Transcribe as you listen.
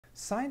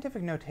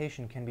Scientific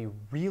notation can be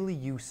really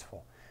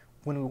useful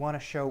when we want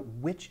to show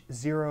which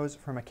zeros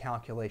from a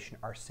calculation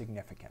are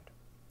significant.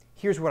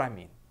 Here's what I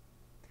mean.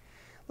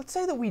 Let's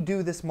say that we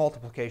do this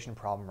multiplication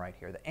problem right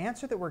here. The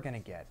answer that we're going to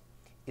get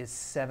is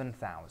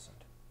 7,000.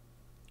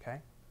 Okay?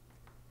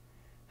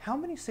 How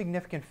many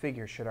significant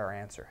figures should our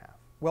answer have?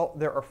 Well,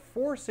 there are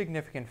 4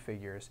 significant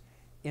figures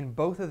in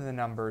both of the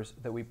numbers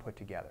that we put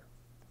together.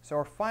 So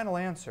our final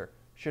answer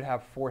should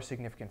have 4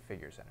 significant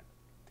figures in it.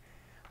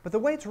 But the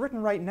way it's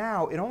written right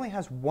now, it only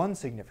has 1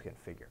 significant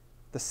figure,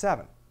 the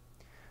 7.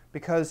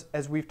 Because,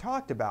 as we've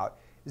talked about,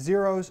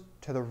 zeros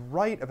to the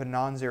right of a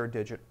non-zero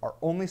digit are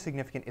only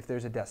significant if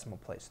there's a decimal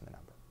place in the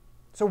number.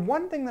 So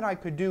one thing that I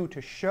could do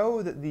to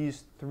show that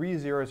these 3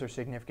 zeros are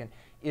significant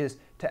is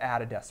to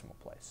add a decimal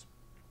place.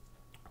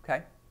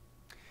 Okay?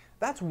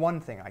 That's one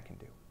thing I can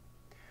do.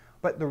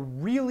 But the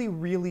really,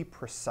 really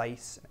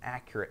precise and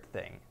accurate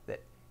thing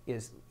that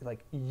is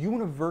like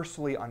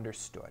universally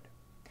understood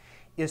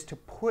is to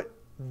put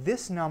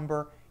this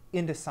number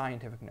into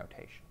scientific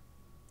notation.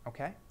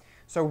 Okay?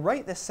 So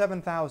write this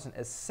 7,000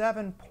 as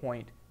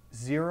 7.000,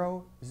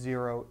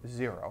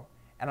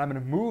 and I'm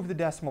going to move the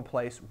decimal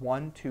place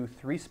 1, 2,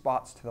 3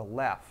 spots to the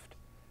left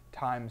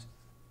times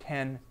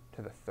 10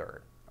 to the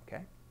third.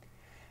 Okay?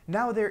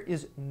 Now there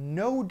is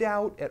no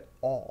doubt at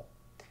all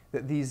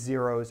that these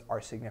zeros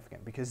are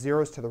significant, because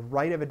zeros to the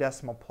right of a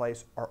decimal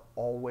place are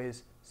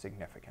always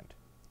significant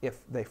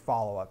if they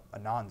follow a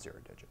non-zero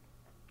digit.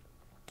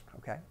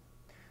 Okay?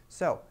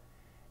 So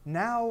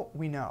now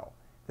we know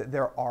that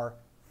there are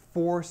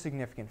 4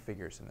 significant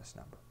figures in this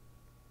number.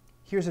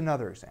 Here's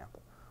another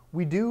example.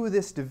 We do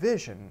this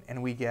division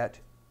and we get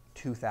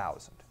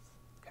 2,000.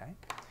 Okay?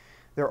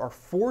 There are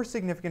 4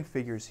 significant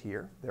figures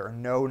here. There are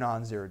no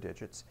non-zero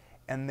digits.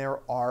 And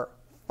there are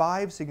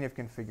 5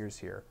 significant figures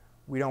here.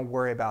 We don't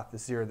worry about the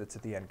 0 that's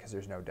at the end because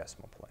there's no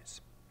decimal place.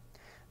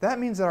 That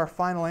means that our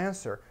final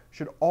answer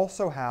should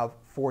also have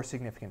 4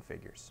 significant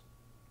figures.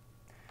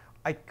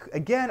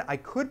 Again, I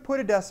could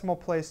put a decimal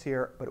place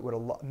here, but it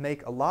would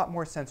make a lot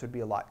more sense. It would be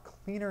a lot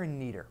cleaner and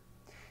neater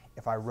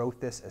if I wrote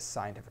this as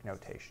scientific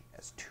notation,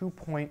 as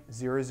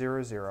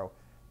 2.000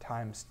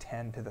 times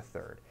 10 to the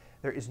third.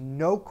 There is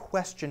no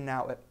question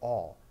now at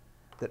all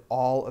that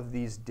all of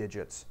these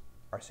digits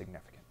are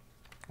significant.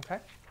 Okay?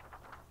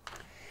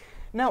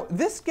 Now,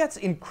 this gets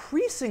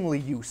increasingly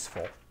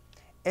useful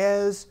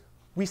as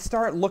we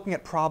start looking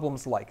at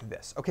problems like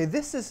this. Okay,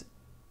 this is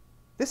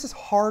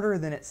harder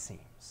than it seems.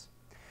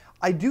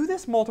 I do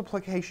this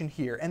multiplication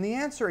here, and the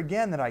answer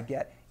again that I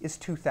get is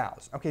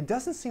 2,000. Okay, it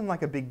doesn't seem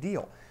like a big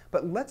deal,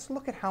 but let's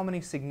look at how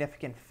many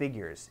significant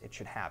figures it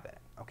should have in it.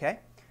 Okay,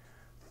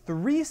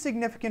 3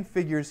 significant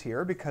figures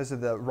here because of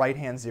the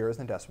right-hand zeros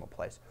in the decimal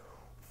place.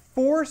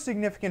 4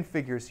 significant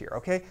figures here.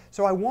 Okay,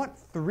 so I want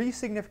 3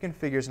 significant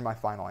figures in my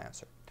final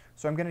answer.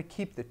 So I'm going to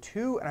keep the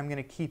 2, and I'm going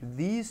to keep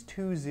these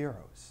 2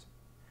 zeros,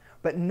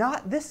 but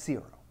not this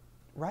 0,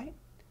 right?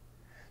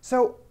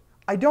 So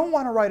I don't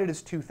want to write it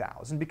as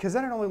 2,000 because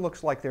then it only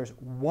looks like there's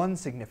 1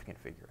 significant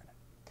figure in it.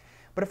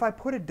 But if I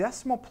put a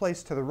decimal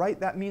place to the right,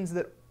 that means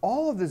that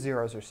all of the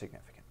zeros are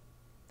significant.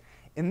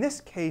 In this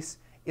case,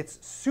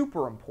 it's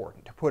super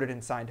important to put it in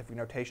scientific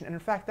notation, and in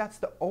fact, that's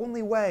the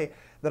only way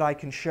that I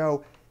can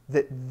show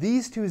that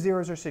these 2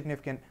 zeros are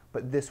significant,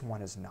 but this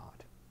one is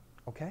not.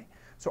 Okay?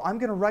 So I'm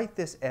going to write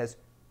this as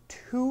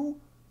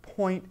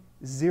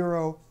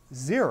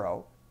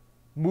 2.00,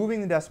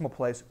 moving the decimal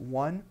place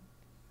 1,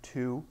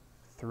 2,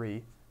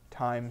 3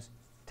 times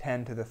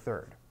 10 to the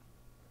third.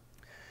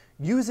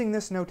 Using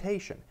this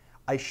notation,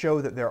 I show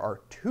that there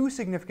are 2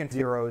 significant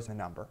zeros in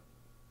the number,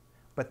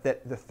 but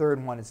that the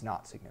third one is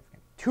not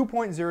significant.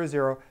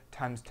 2.00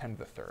 times 10 to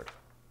the third.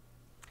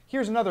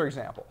 Here's another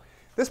example.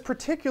 This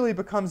particularly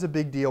becomes a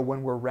big deal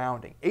when we're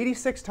rounding.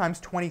 86 times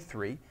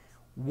 23,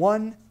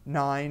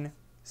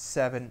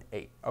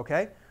 1978.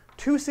 Okay?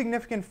 2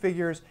 significant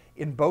figures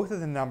in both of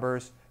the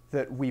numbers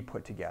that we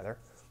put together,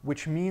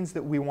 which means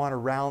that we want to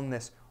round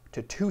this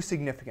to 2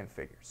 significant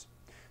figures.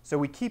 So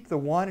we keep the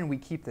 1 and we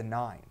keep the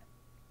 9.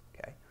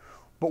 Okay?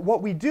 But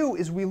what we do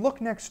is we look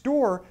next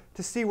door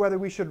to see whether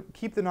we should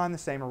keep the 9 the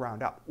same or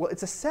round up. Well,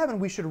 it's a 7,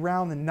 we should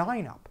round the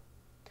 9 up.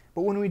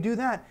 But when we do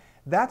that,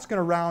 that's going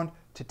to round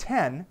to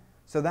 10,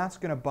 so that's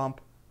going to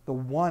bump the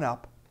 1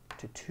 up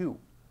to 2.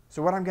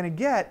 So what I'm going to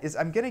get is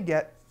I'm going to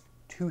get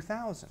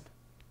 2,000.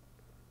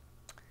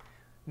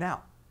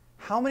 Now,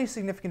 how many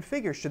significant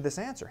figures should this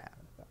answer have?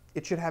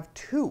 It should have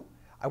 2.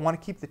 I want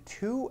to keep the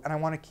 2 and I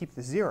want to keep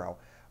the 0,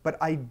 but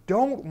I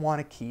don't want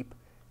to keep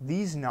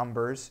these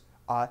numbers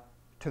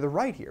to the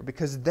right here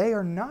because they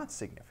are not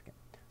significant.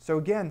 So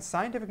again,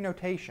 scientific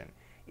notation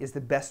is the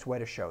best way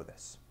to show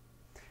this.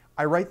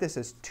 I write this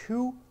as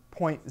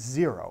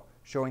 2.0,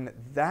 showing that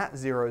that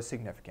 0 is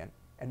significant,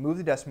 and move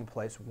the decimal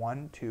place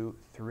 1, 2,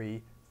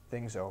 3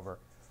 things over.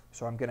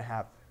 So I'm going to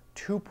have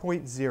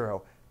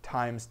 2.0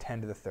 times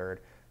 10 to the third,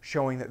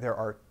 showing that there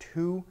are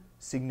 2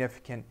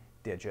 significant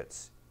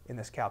digits in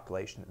this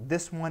calculation.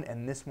 This one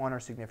and this one are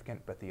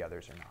significant, but the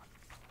others are not.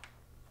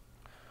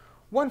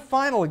 One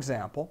final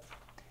example,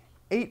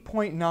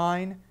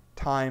 8.9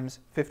 times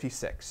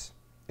 56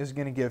 is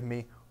going to give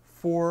me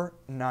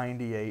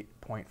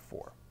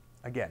 498.4.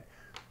 Again,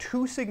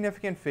 two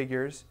significant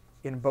figures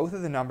in both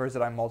of the numbers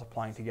that I'm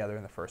multiplying together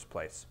in the first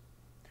place,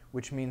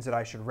 which means that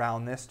I should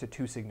round this to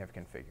two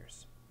significant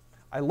figures.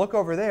 I look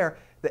over there,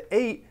 the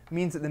 8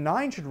 means that the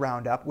 9 should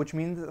round up, which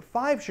means that the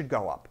 5 should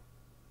go up.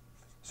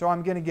 So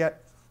I'm going to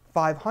get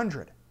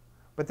 500.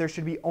 But there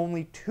should be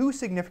only two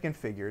significant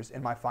figures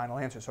in my final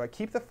answer. So I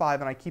keep the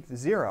 5 and I keep the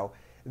 0.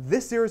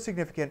 This 0 is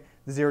significant,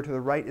 the 0 to the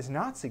right is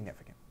not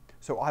significant.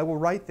 So I will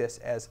write this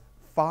as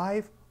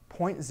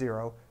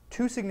 5.0,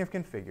 two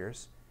significant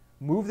figures,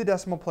 move the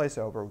decimal place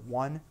over,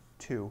 1,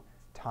 2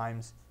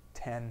 times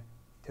 10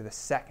 to the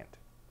second.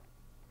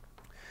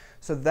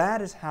 So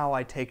that is how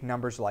I take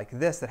numbers like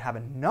this that have a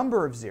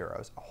number of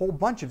zeros, a whole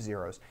bunch of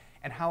zeros,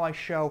 and how I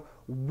show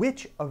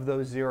which of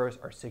those zeros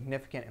are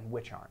significant and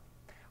which aren't.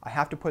 I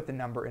have to put the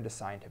number into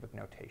scientific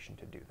notation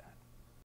to do that.